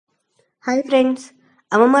Hi friends,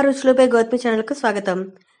 అమ్మమ్మ రుచులపై గౌతమి ఛానల్కు స్వాగతం.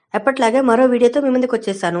 ఎప్పట్లాగే మరో వీడియోతో మీ ముందుకు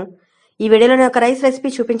వచ్చేసాను. ఈ వీడియోలో నేను ఒక రైస్ రెసిపీ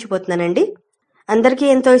చూపించబోతున్నానండి. అందరికీ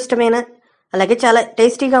ఎంతో ఇష్టమైన, అలాగే చాలా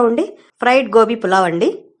టేస్టీగా ఉండి ఫ్రైడ్ గోబీ పులావ్ అండి.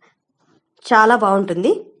 చాలా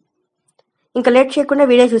బాగుంటుంది. ఇంకా లేట్ చేయకుండా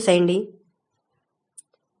వీడియో చూసేయండి.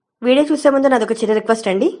 వీడియో చూసే ముందు నాదొక చిన్న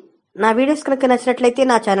రిక్వెస్ట్ అండి. నా వీడియోస్ కనుక నచ్చినట్లయితే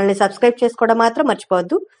నా ఛానల్ని సబ్స్క్రైబ్ చేసుకోవడం మాత్రం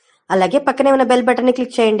మర్చిపోవద్దు. అలాగే పక్కనే ఉన్న బెల్ బటన్ని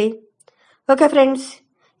క్లిక్ చేయండి. ఓకే ఫ్రెండ్స్,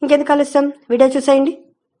 ఇంకెందుకు ఆలస్యం, వీడియో చూసేయండి.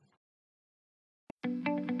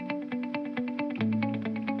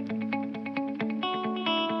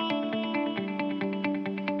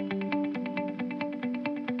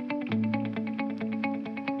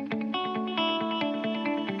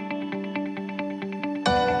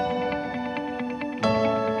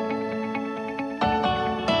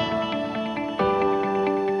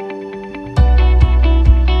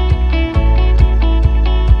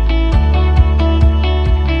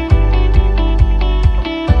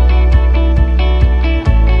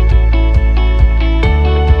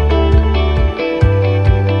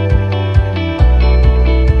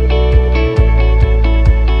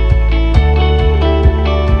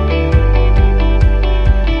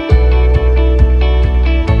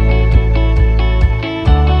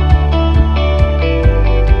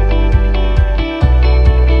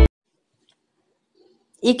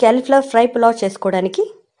 ఈ క్యాలీఫ్లవర్ ఫ్రై పులావ్ చేసుకోవడానికి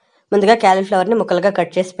ముందుగా క్యాలీఫ్లవర్ని ముక్కలుగా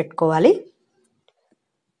కట్ చేసి పెట్టుకోవాలి.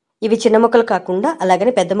 ఇవి చిన్న ముక్కలు కాకుండా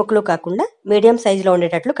అలాగనే పెద్ద ముక్కలు కాకుండా మీడియం సైజులో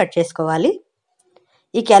ఉండేటట్లు కట్ చేసుకోవాలి.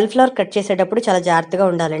 ఈ క్యాలీఫ్లవర్ కట్ చేసేటప్పుడు చాలా జాగ్రత్తగా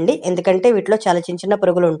ఉండాలండి, ఎందుకంటే వీటిలో చాలా చిన్న చిన్న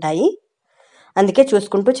పురుగులు ఉంటాయి. అందుకే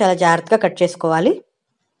చూసుకుంటూ చాలా జాగ్రత్తగా కట్ చేసుకోవాలి.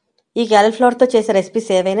 ఈ క్యాలీఫ్లవర్తో చేసే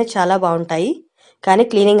రెసిపీస్ ఏవైనా చాలా బాగుంటాయి, కానీ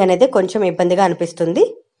క్లీనింగ్ అనేది కొంచెం ఇబ్బందిగా అనిపిస్తుంది.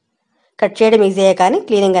 కట్ చేయడం ఈజీయే కానీ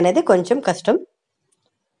క్లీనింగ్ అనేది కొంచెం కష్టం,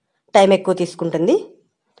 టైం ఎక్కువ తీసుకుంటుంది.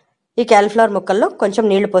 ఈ క్యాలీఫ్లవర్ ముక్కల్లో కొంచెం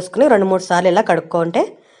నీళ్లు పోసుకుని 2-3 సార్లు ఇలా కడుక్కుంటే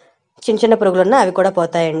చిన్న చిన్న పురుగులున్నా అవి కూడా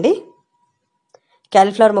పోతాయండి.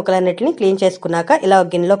 క్యాలీఫ్లవర్ ముక్కలన్నిటిని క్లీన్ చేసుకున్నాక ఇలా ఒక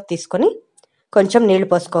గిన్నెలోకి తీసుకొని కొంచెం నీళ్లు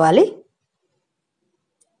పోసుకోవాలి.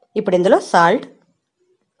 ఇప్పుడు ఇందులో సాల్ట్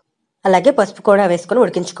అలాగే పసుపు కూడా వేసుకొని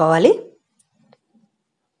ఉడికించుకోవాలి.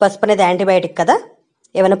 పసుపు అనేది యాంటీబయాటిక్ కదా,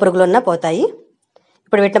 ఏమైనా పురుగులున్నా పోతాయి.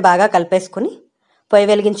 ఇప్పుడు వీటిని బాగా కలిపేసుకొని పొయ్యి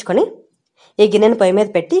వెలిగించుకొని ఈ గిన్నెను పొయ్యి మీద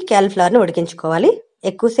పెట్టి క్యాలీఫ్లవర్ని ఉడికించుకోవాలి.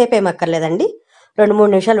 ఎక్కువసేపు ఏం అక్కర్లేదండి, 2-3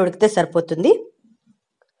 నిమిషాలు ఉడికితే సరిపోతుంది.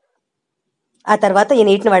 ఆ తర్వాత ఈ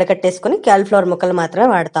నీటిని వడకట్టేసుకొని క్యాలీఫ్లవర్ ముక్కలు మాత్రమే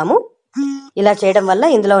వాడతాము. ఇలా చేయడం వల్ల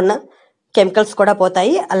ఇందులో ఉన్న కెమికల్స్ కూడా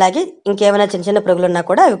పోతాయి, అలాగే ఇంకేమైనా చిన్న చిన్న పురుగులు ఉన్నా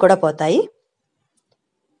కూడా అవి కూడా పోతాయి.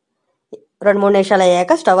 2-3 నిమిషాలు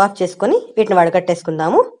అయ్యాక స్టవ్ ఆఫ్ చేసుకొని వీటిని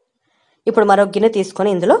వడకట్టేసుకుందాము. ఇప్పుడు మరొక గిన్నె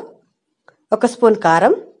తీసుకొని ఇందులో 1 స్పూన్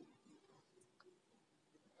కారం,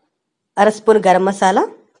 1/2 స్పూన్ గరం మసాలా,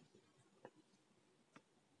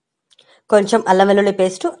 కొంచెం అల్లం వెల్లుల్లి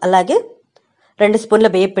పేస్టు, అలాగే 2 స్పూన్ల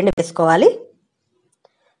బియ్యం పిండి వేసుకోవాలి.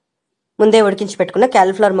 ముందే ఉడికించి పెట్టుకున్న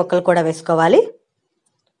క్యాలీఫ్లవర్ ముక్కలు కూడా వేసుకోవాలి.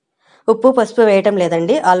 ఉప్పు పసుపు వేయటం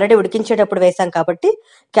లేదండి, ఆల్రెడీ ఉడికించేటప్పుడు వేసాం కాబట్టి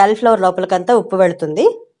క్యాలీఫ్లవర్ లోపలికంతా ఉప్పు వెళుతుంది,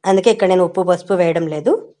 అందుకే ఇక్కడ నేను ఉప్పు పసుపు వేయడం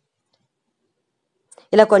లేదు.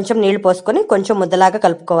 ఇలా కొంచెం నీళ్లు పోసుకొని కొంచెం ముద్దలాగా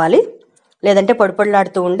కలుపుకోవాలి, లేదంటే పొడి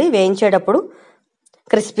పొడిలాడుతూ ఉండి వేయించేటప్పుడు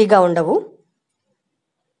క్రిస్పీగా ఉండవు.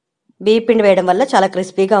 బియ్య పిండి వేయడం వల్ల చాలా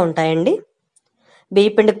క్రిస్పీగా ఉంటాయండి. బియ్య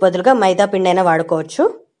పిండికి బదులుగా మైదా పిండి అయినా వాడుకోవచ్చు.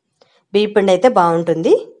 బియ్య పిండి అయితే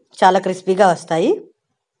బాగుంటుంది, చాలా క్రిస్పీగా వస్తాయి.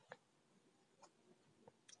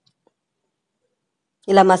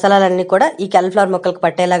 ఇలా మసాలాలన్నీ కూడా ఈ క్యాలీఫ్లవర్ ముక్కలకు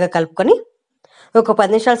పట్టేలాగా కలుపుకొని ఒక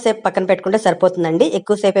 10 నిమిషాల సేపు పక్కన పెట్టుకుంటే సరిపోతుందండి,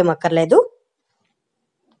 ఎక్కువసేపు ఏం అక్కర్లేదు.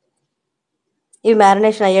 ఇవి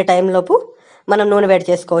మ్యారినేషన్ అయ్యే టైంలోపు మనం నూనె వేడి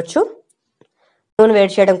చేసుకోవచ్చు. నూనె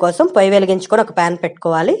వేడి చేయడం కోసం పొయ్యి వెలిగించుకొని ఒక ప్యాన్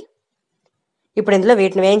పెట్టుకోవాలి. ఇప్పుడు ఇందులో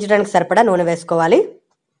వీటిని వేయించడానికి సరిపడా నూనె వేసుకోవాలి.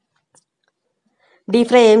 డీప్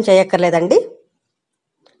ఫ్రై ఏం చేయక్కర్లేదండి,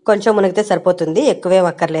 కొంచెం మునిగితే సరిపోతుంది, ఎక్కువేం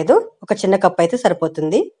అక్కర్లేదు. ఒక చిన్న కప్ అయితే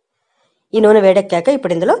సరిపోతుంది. ఈ నూనె వేడెక్కాక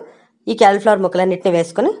ఇప్పుడు ఇందులో ఈ క్యాలీఫ్లవర్ ముక్కలన్నింటినీ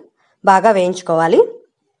వేసుకొని బాగా వేయించుకోవాలి.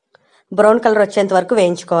 బ్రౌన్ కలర్ వచ్చేంత వరకు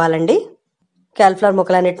వేయించుకోవాలండి. క్యాలీఫ్లవర్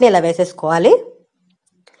ముక్కలన్నింటినీ ఇలా వేసేసుకోవాలి.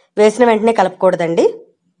 వేసిన వెంటనే కలపకూడదండి,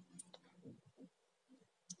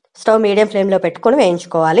 స్టవ్ మీడియం ఫ్లేమ్లో పెట్టుకొని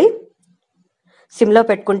వేయించుకోవాలి. సిమ్లో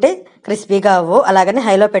పెట్టుకుంటే క్రిస్పీగా అవ్వవు, అలాగనే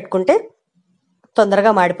హైలో పెట్టుకుంటే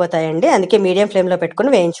తొందరగా మాడిపోతాయండి, అందుకే మీడియం ఫ్లేమ్లో పెట్టుకొని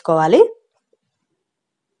వేయించుకోవాలి.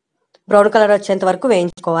 బ్రౌన్ కలర్ వచ్చేంత వరకు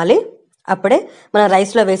వేయించుకోవాలి. అప్పుడే మనం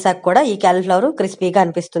రైస్లో వేసాక కూడా ఈ క్యాలీఫ్లవర్ క్రిస్పీగా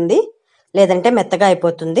అనిపిస్తుంది, లేదంటే మెత్తగా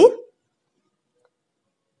అయిపోతుంది.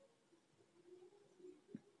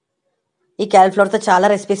 ఈ క్యాలీఫ్లవర్తో చాలా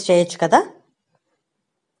రెసిపీస్ చేయొచ్చు కదా,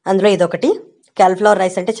 అందులో ఇదొకటి. క్యాలీఫ్లవర్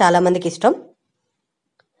రైస్ అంటే చాలామందికి ఇష్టం.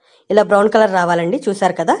 ఇలా బ్రౌన్ కలర్ రావాలండి,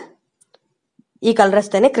 చూసారు కదా. ఈ కలర్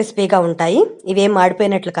వస్తేనే క్రిస్పీగా ఉంటాయి. ఇవేం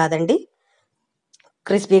మాడిపోయినట్లు కాదండి,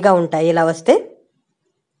 క్రిస్పీగా ఉంటాయి ఇలా వస్తే.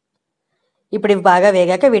 ఇప్పుడు ఇవి బాగా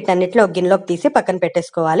వేగాక వీటన్నిటిని ఒక గిన్నెలోకి తీసి పక్కన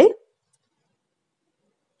పెట్టేసుకోవాలి.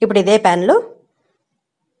 ఇప్పుడు ఇదే ప్యాన్లో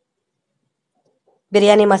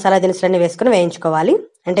బిర్యానీ మసాలా దినుసులన్నీ వేసుకుని వేయించుకోవాలి.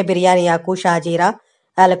 అంటే బిర్యానీ ఆకు, షాజీరా,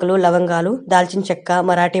 యాలకులు, లవంగాలు, దాల్చిన చెక్క,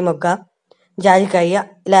 మరాఠీ మొగ్గ, జాజికాయ,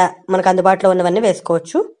 ఇలా మనకు అందుబాటులో ఉన్నవన్నీ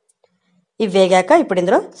వేసుకోవచ్చు. ఇవి వేగాక ఇప్పుడు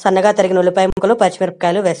ఇందులో సన్నగా తరిగిన ఉల్లిపాయ ముక్కలు,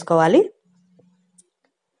 పచ్చిమిరపకాయలు వేసుకోవాలి.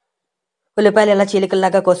 ఉల్లిపాయలు ఇలా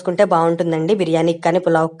చీలికల్లాగా కోసుకుంటే బాగుంటుందండి బిర్యానీకి కానీ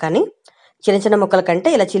పులావ్కి కానీ. చిన్న చిన్న ముక్కల కంటే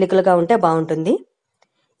ఇలా చీలికలుగా ఉంటే బాగుంటుంది.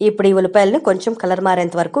 ఇప్పుడు ఈ ఉల్లిపాయలని కొంచెం కలర్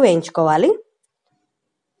మారేంత వరకు వేయించుకోవాలి.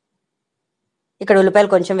 ఇక్కడ ఉల్లిపాయలు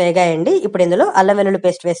కొంచెం వేగాయండి. ఇప్పుడు ఇందులో అల్లం వెల్లుల్లి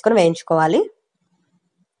పేస్ట్ వేసుకొని వేయించుకోవాలి.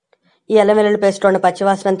 ఈ అల్లం వెల్లుల్లి పేస్ట్లో ఉన్న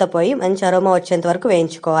పచ్చివాసన అంతా పోయి మంచి అరోమా వచ్చేంత వరకు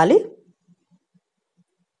వేయించుకోవాలి.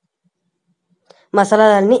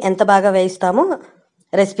 మసాలాలన్నీ ఎంత బాగా వేయిస్తామో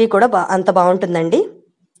రెసిపీ కూడా అంత బాగుంటుందండి.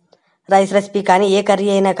 రైస్ రెసిపీ కానీ ఏ కర్రీ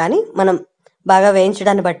అయినా కానీ మనం బాగా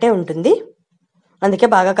వేయించడాన్ని బట్టే ఉంటుంది. అందుకే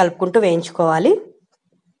బాగా కలుపుకుంటూ వేయించుకోవాలి.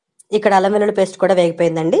 ఇక్కడ అల్లం వెల్లుల్లి పేస్ట్ కూడా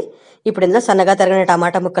వేగిపోయిందండి. ఇప్పుడు ఇందులో సన్నగా తరిగిన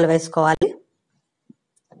టమాటా ముక్కలు వేసుకోవాలి.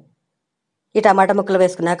 ఈ టమాటా ముక్కలు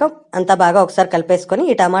వేసుకున్నాక అంతా బాగా ఒకసారి కలిపేసుకొని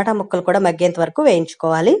ఈ టమాటా ముక్కలు కూడా మగ్గేంత వరకు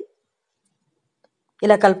వేయించుకోవాలి.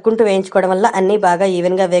 ఇలా కలుపుకుంటూ వేయించుకోవడం వల్ల అన్నీ బాగా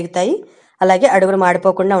ఈవెన్గా వేగుతాయి, అలాగే అడుగులు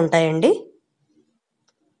మాడిపోకుండా ఉంటాయండి.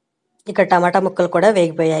 ఇక్కడ టమాటా ముక్కలు కూడా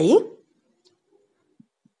వేగిపోయాయి.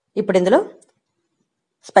 ఇప్పుడు ఇందులో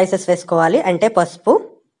స్పైసెస్ వేసుకోవాలి. అంటే పసుపు,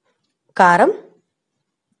 కారం,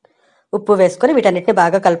 ఉప్పు వేసుకొని వీటన్నిటిని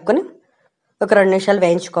బాగా కలుపుకొని ఒక 2 నిమిషాలు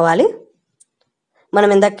వేయించుకోవాలి. మనం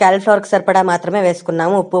ఇందాక క్యాలీఫ్లవర్కి సరిపడా మాత్రమే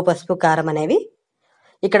వేసుకున్నాము ఉప్పు, పసుపు, కారం అనేవి.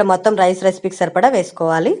 ఇక్కడ మొత్తం రైస్ రెసిపీకి సరిపడా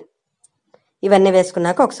వేసుకోవాలి. ఇవన్నీ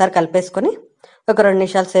వేసుకున్నాక ఒకసారి కలిపేసుకొని ఒక 2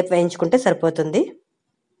 నిమిషాల సేపు వేయించుకుంటే సరిపోతుంది.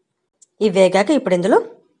 ఇవి వేగాక ఇప్పుడు ఇందులో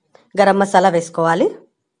గరం మసాలా వేసుకోవాలి.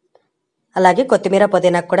 అలాగే కొత్తిమీర,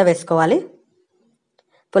 పుదీనాకు కూడా వేసుకోవాలి.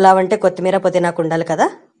 పులావ్ అంటే కొత్తిమీర, పుదీనాకు ఉండాలి కదా.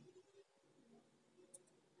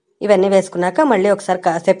 ఇవన్నీ వేసుకున్నాక మళ్ళీ ఒకసారి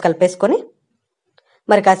కాసేపు కలిపేసుకొని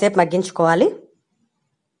మరి కాసేపు మగ్గించుకోవాలి.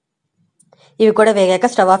 ఇవి కూడా వేగాక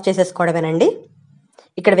స్టవ్ ఆఫ్ చేసేసుకోవడమేనండి.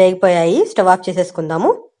 ఇక్కడ వేగిపోయాయి, స్టవ్ ఆఫ్ చేసేసుకుందాము.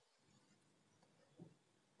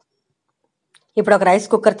 ఇప్పుడు ఒక రైస్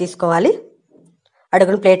కుక్కర్ తీసుకోవాలి.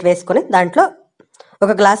 అడుగున ప్లేట్ వేసుకొని దాంట్లో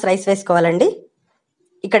ఒక గ్లాస్ రైస్ వేసుకోవాలండి.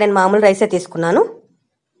 ఇక్కడ నేను మామూలు రైసే తీసుకున్నాను.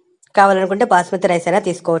 కావాలనుకుంటే బాస్మతి రైస్ అయినా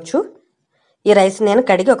తీసుకోవచ్చు. ఈ రైస్ నేను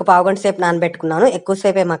కడిగి ఒక పావు గంట సేపు నానబెట్టుకున్నాను.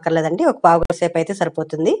 ఎక్కువసేపు ఏం అక్కర్లేదండి, ఒక పావు గంట సేపు అయితే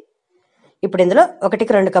సరిపోతుంది. ఇప్పుడు ఇందులో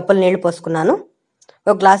 1కి 2 కప్పులు నీళ్లు పోసుకున్నాను.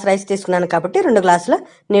 ఒక గ్లాస్ రైస్ తీసుకున్నాను కాబట్టి 2 గ్లాసుల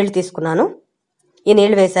నీళ్లు తీసుకున్నాను. ఈ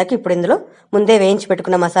నీళ్లు వేసాక ఇప్పుడు ఇందులో ముందే వేయించి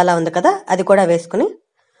పెట్టుకున్న మసాలా ఉంది కదా, అది కూడా వేసుకుని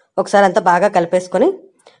ఒకసారి అంతా బాగా కలిపేసుకొని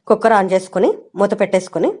కుక్కర్ ఆన్ చేసుకొని మూత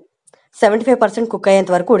పెట్టేసుకొని 75% కుక్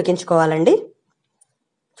అయ్యేంత వరకు ఉడికించుకోవాలండి.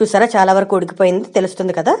 చూసారా, చాలా వరకు ఉడికిపోయింది,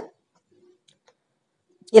 తెలుస్తుంది కదా.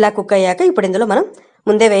 ఇలా కుక్ అయ్యాక ఇప్పుడు ఇందులో మనం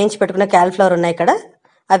ముందే వేయించి పెట్టుకున్న క్యాలీఫ్లవర్ ఉన్నాయి ఇక్కడ,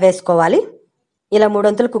 అవి వేసుకోవాలి. ఇలా 3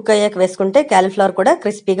 వంతులు కుక్ అయ్యాక వేసుకుంటే క్యాలీఫ్లవర్ కూడా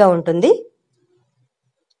క్రిస్పీగా ఉంటుంది.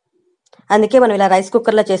 అందుకే మనం ఇలా రైస్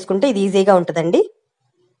కుక్కర్లో చేసుకుంటే ఇది ఈజీగా ఉంటుందండి.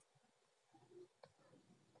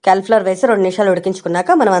 క్యాలీఫ్లవర్ వేసి 2 నిమిషాలు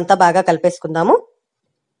ఉడికించుకున్నాక మనం అంతా బాగా కలిపేసుకుందాము.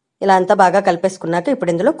 ఇలా అంతా బాగా కలిపేసుకున్నాక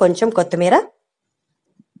ఇప్పుడు ఇందులో కొంచెం కొత్తిమీర,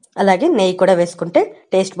 అలాగే నెయ్యి కూడా వేసుకుంటే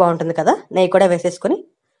టేస్ట్ బాగుంటుంది కదా. నెయ్యి కూడా వేసేసుకొని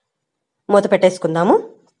మూత పెట్టేసుకుందాము.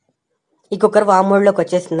 ఈ కుక్కర్ వామ్ మోడ్లోకి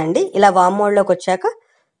వచ్చేసిందండి. ఇలా వామ్ మోడ్లోకి వచ్చాక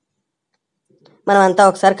మనం అంతా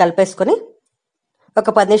ఒకసారి కలిపేసుకొని ఒక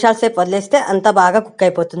 10 నిమిషాల సేపు వదిలేస్తే అంతా బాగా కుక్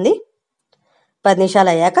అయిపోతుంది. 10 నిమిషాలు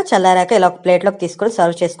అయ్యాక చల్లారాక ఇలా ఒక ప్లేట్లోకి తీసుకొని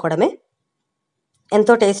సర్వ్ చేసుకోవడమే.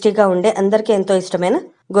 ఎంతో టేస్టీగా ఉండే, అందరికీ ఎంతో ఇష్టమైన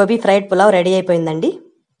గోబీ ఫ్రైడ్ పులావ్ రెడీ అయిపోయిందండి.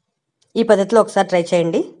 ఈ పద్ధతిలో ఒకసారి ట్రై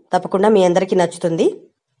చేయండి, తప్పకుండా మీ అందరికీ నచ్చుతుంది.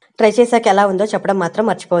 ట్రై చేశాక ఎలా ఉందో చెప్పడం మాత్రం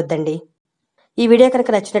మర్చిపోవద్దండి. ఈ వీడియో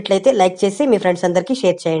కనుక నచ్చినట్లయితే లైక్ చేసి మీ ఫ్రెండ్స్ అందరికీ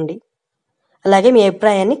షేర్ చేయండి. అలాగే మీ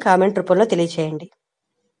అభిప్రాయాన్ని కామెంట్ రూపంలో తెలియచేయండి.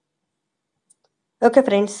 ఓకే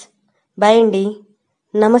ఫ్రెండ్స్, బాయ్ అండి,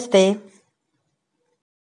 నమస్తే.